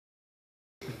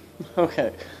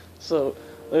Okay, so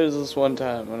there's this one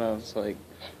time when I was like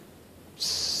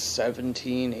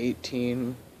 17,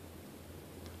 18.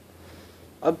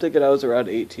 I'm thinking I was around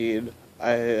 18. I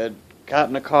had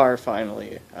gotten a car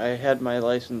finally. I had my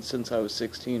license since I was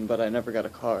 16, but I never got a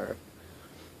car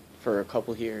for a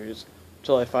couple years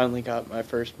until I finally got my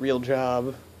first real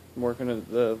job working at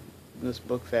this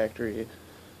book factory.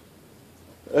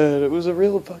 And it was a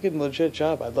real fucking legit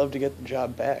job. I'd love to get the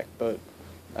job back, but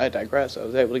I digress. I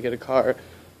was able to get a car.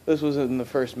 This was in the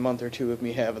first month or two of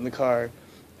me having the car,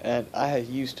 and I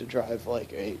used to drive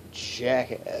like a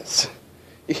jackass.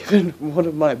 Even one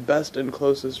of my best and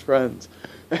closest friends,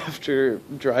 after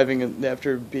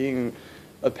being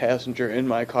a passenger in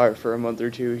my car for a month or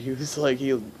two,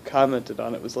 he commented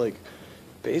on it, was like,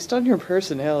 based on your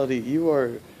personality, you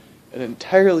are an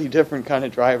entirely different kind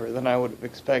of driver than I would have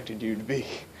expected you to be.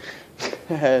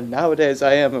 And nowadays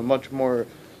I am a much more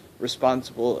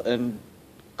responsible and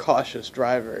cautious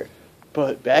driver.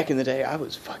 But back in the day, I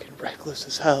was fucking reckless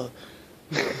as hell.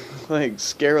 Like,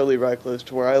 scarily reckless,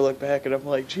 to where I look back and I'm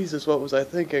like, Jesus, what was I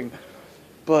thinking?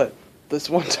 But this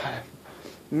one time,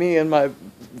 me and my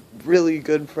really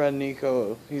good friend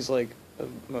Nico, he's like,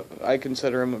 I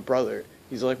consider him a brother.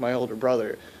 He's like my older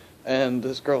brother. And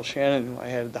this girl Shannon, who I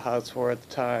had the house for at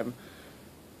the time.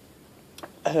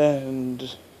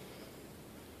 And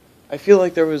I feel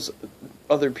like there was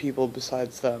other people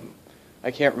besides them. I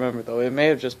can't remember, though. It may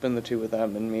have just been the two of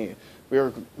them and me. We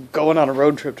were going on a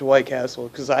road trip to White Castle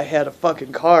because I had a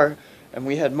fucking car and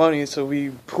we had money, so we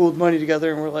pooled money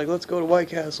together and we're like, let's go to White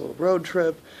Castle, road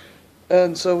trip.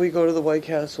 And so we go to the White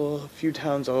Castle a few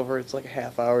towns over. It's like a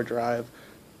half-hour drive.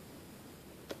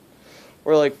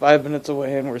 We're like 5 minutes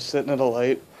away and we're sitting at a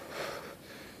light.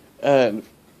 And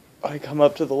I come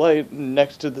up to the light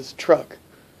next to this truck.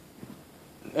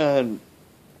 And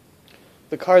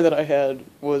the car that I had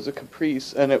was a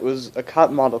Caprice, and it was a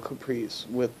Cotton model Caprice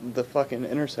with the fucking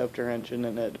Interceptor engine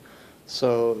in it.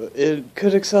 So it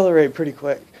could accelerate pretty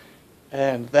quick.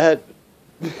 And that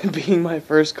being my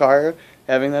first car,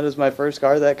 having that as my first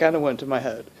car, that kind of went to my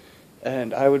head.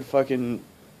 And I would fucking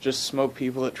just smoke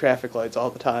people at traffic lights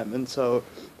all the time. And so,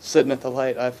 sitting at the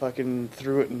light, I fucking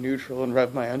threw it in neutral and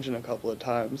revved my engine a couple of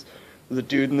times. The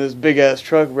dude in this big-ass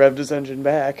truck revved his engine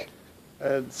back.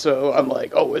 And so, I'm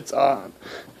like, oh, it's on.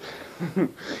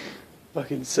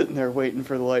 Fucking sitting there waiting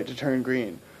for the light to turn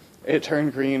green. It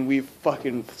turned green, we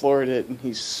fucking floored it, and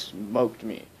he smoked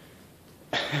me.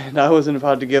 And I wasn't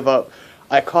about to give up.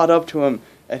 I caught up to him,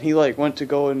 and he, went to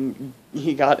go and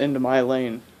he got into my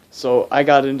lane. So I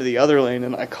got into the other lane,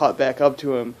 and I caught back up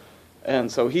to him.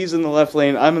 And so he's in the left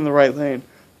lane, I'm in the right lane.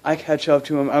 I catch up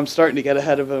to him, I'm starting to get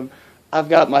ahead of him. I've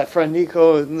got my friend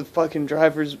Nico in the fucking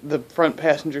the front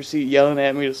passenger seat yelling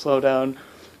at me to slow down.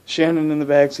 Shannon in the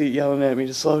back seat yelling at me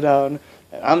to slow down.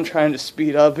 And I'm trying to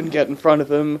speed up and get in front of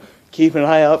him, keep an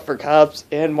eye out for cops,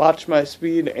 and watch my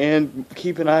speed, and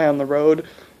keep an eye on the road.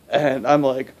 And I'm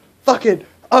like, fuck it,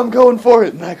 I'm going for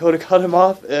it. And I go to cut him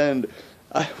off, and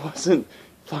I wasn't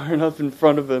far enough in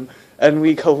front of him, and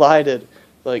we collided,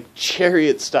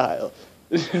 Chariot Style.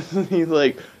 He,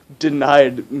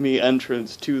 denied me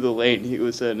entrance to the lane he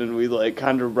was in, and we,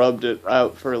 kind of rubbed it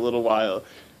out for a little while,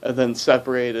 and then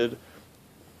separated,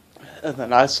 and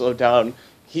then I slowed down.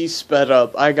 He sped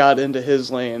up, I got into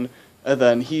his lane, and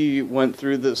then he went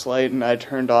through this light, and I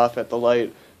turned off at the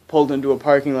light, pulled into a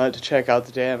parking lot to check out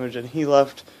the damage, and he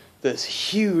left this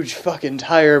huge fucking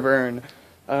tire burn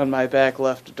on my back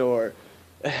left door.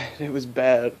 It was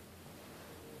bad.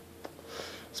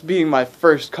 This being my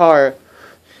first car,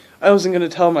 I wasn't going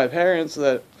to tell my parents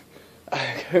that I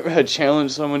had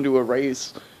challenged someone to a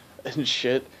race and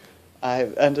shit. I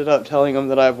ended up telling them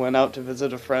that I went out to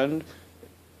visit a friend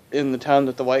in the town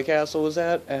that the White Castle was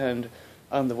at, and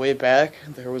on the way back,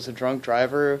 there was a drunk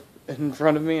driver in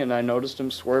front of me, and I noticed him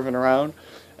swerving around,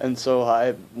 and so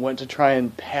I went to try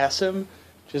and pass him,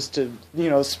 just to,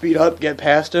 speed up, get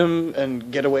past him,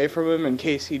 and get away from him in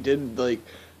case he did,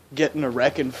 get in a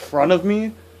wreck in front of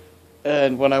me.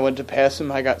 And when I went to pass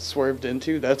him, I got swerved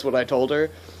into. That's what I told her.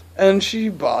 And she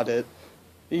bought it.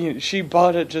 She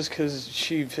bought it just because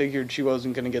she figured she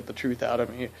wasn't going to get the truth out of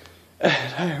me.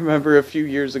 And I remember a few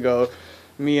years ago,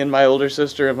 me and my older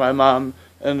sister and my mom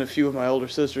and a few of my older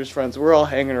sister's friends, we're all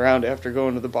hanging around after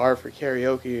going to the bar for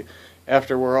karaoke.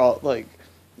 After we're all,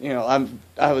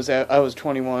 I was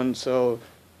 21, so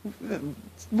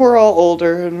we're all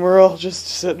older, and we're all just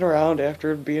sitting around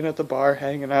after being at the bar,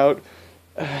 hanging out,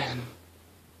 and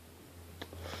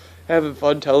having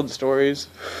fun telling stories.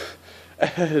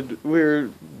 And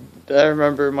I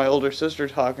remember my older sister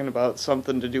talking about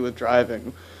something to do with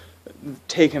driving,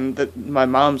 taking my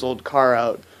mom's old car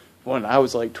out when I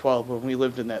was like 12, when we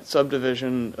lived in that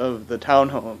subdivision of the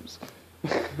townhomes.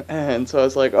 And so I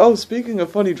was like, oh, speaking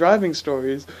of funny driving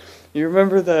stories, you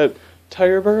remember that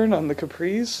tire burn on the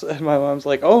Caprice? And my mom's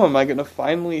like, oh, am I going to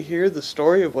finally hear the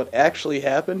story of what actually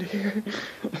happened here?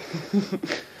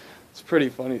 It's pretty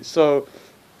funny. So,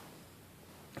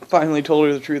 finally told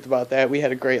her the truth about that. We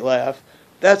had a great laugh.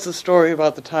 That's the story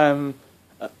about the time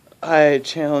I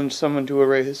challenged someone to a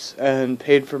race and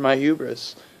paid for my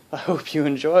hubris. I hope you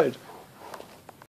enjoyed.